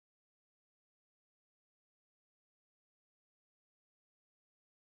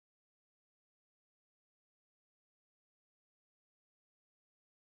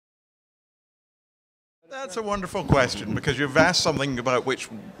That's a wonderful question, because you've asked something about which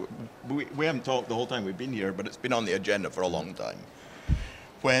we haven't talked the whole time we've been here, but it's been on the agenda for a long time.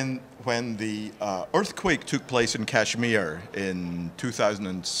 When the earthquake took place in Kashmir in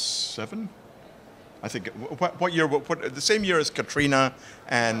 2007, I think, what year, the same year as Katrina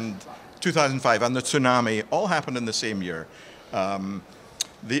and 2005 and the tsunami all happened in the same year. One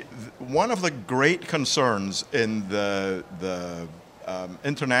of the great concerns in the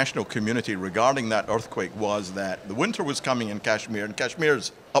international community regarding that earthquake was that the winter was coming in Kashmir, and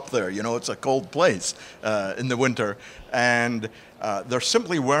Kashmir's up there, you know, it's a cold place in the winter, and there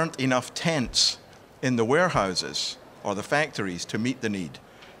simply weren't enough tents in the warehouses or the factories to meet the need.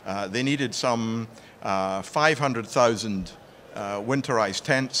 They needed some 500,000 winterized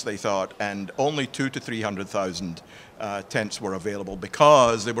tents, they thought, and only 200,000 to 300,000 tents were available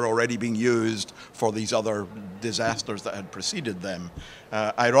because they were already being used for these other disasters that had preceded them.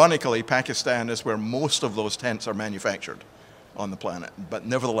 Ironically, Pakistan is where most of those tents are manufactured on the planet, but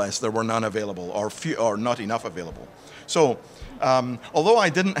nevertheless there were none available, or not enough available. So although I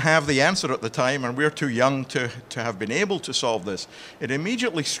didn't have the answer at the time, and we're too young to have been able to solve this, it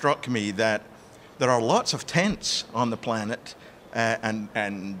immediately struck me that there are lots of tents on the planet and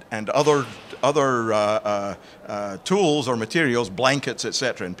other tools or materials, blankets,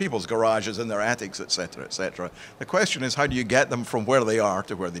 etc., in people's garages, in their attics, etc., etc. The question is, how do you get them from where they are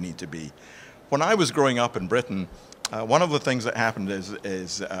to where they need to be? When I was growing up in Britain, one of the things that happened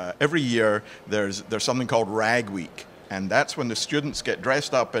is every year there's something called Rag Week. And that's when the students get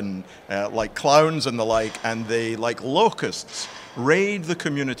dressed up in like clowns and the like, and they, like locusts, raid the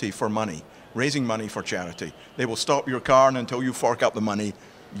community for money, raising money for charity. They will stop your car, and until you fork up the money,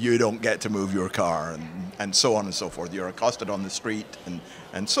 you don't get to move your car, and so on and so forth. You're accosted on the street,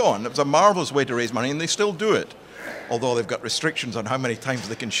 and so on. It was a marvelous way to raise money, and they still do it. Although they've got restrictions on how many times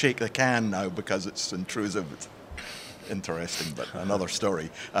they can shake the can now because it's intrusive. It's interesting, but another story.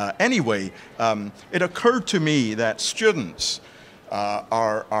 Anyway, it occurred to me that students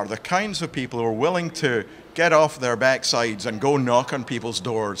are the kinds of people who are willing to get off their backsides and go knock on people's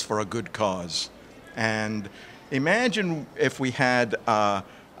doors for a good cause. And imagine if we had a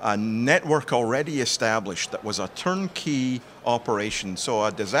network already established that was a turnkey operation. So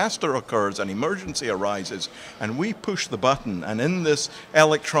a disaster occurs, an emergency arises, and we push the button, and in this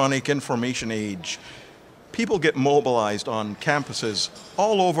electronic information age, people get mobilized on campuses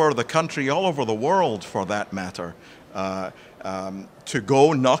all over the country, all over the world for that matter, to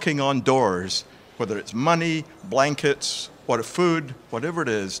go knocking on doors, whether it's money, blankets, food, whatever it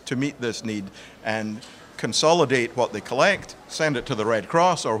is, to meet this need, and consolidate what they collect, send it to the Red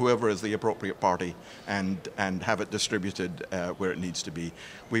Cross or whoever is the appropriate party, and have it distributed where it needs to be.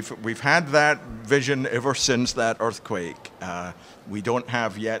 We've had that vision ever since that earthquake. We don't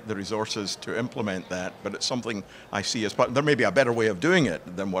have yet the resources to implement that, but it's something I see as part. There may be a better way of doing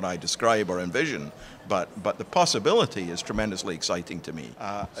it than what I describe or envision, but the possibility is tremendously exciting to me.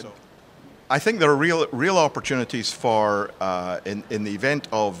 I think there are real opportunities for, in the event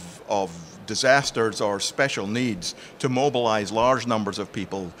of disasters or special needs, to mobilize large numbers of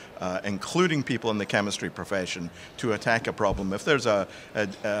people, including people in the chemistry profession, to attack a problem. If there's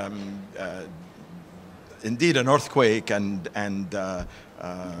indeed an earthquake and there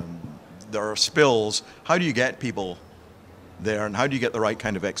are spills, how do you get people there, and how do you get the right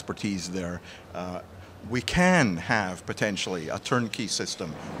kind of expertise there? We can have potentially a turnkey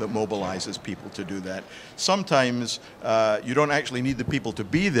system that mobilizes people to do that. Sometimes you don't actually need the people to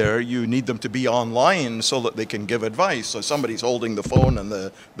be there, you need them to be online so that they can give advice. So somebody's holding the phone and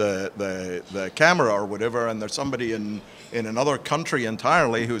the camera or whatever, and there's somebody in another country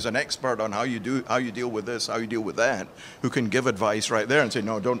entirely who's an expert on how you deal with this, how you deal with that, who can give advice right there and say,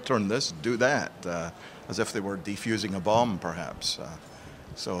 no, don't turn this, do that, as if they were defusing a bomb perhaps.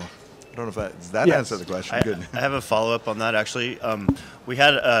 So I don't know if that answers the question. Good. I have a follow-up on that, actually. We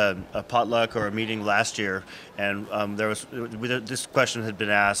had a potluck or a meeting last year, and this question had been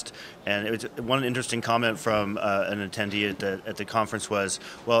asked, and it was one interesting comment from an attendee at the conference was,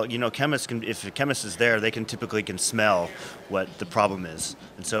 well, you know, if a chemist is there, they can typically smell what the problem is,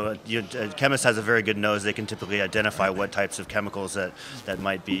 and so a chemist has a very good nose. They can typically identify what types of chemicals that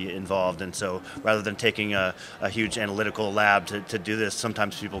might be involved, and so rather than taking a huge analytical lab to do this,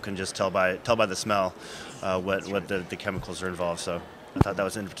 sometimes people can just tell by the smell what the chemicals are involved. So I thought that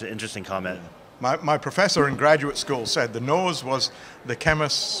was an interesting comment. My professor in graduate school said the nose was the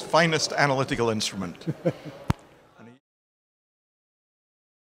chemist's finest analytical instrument.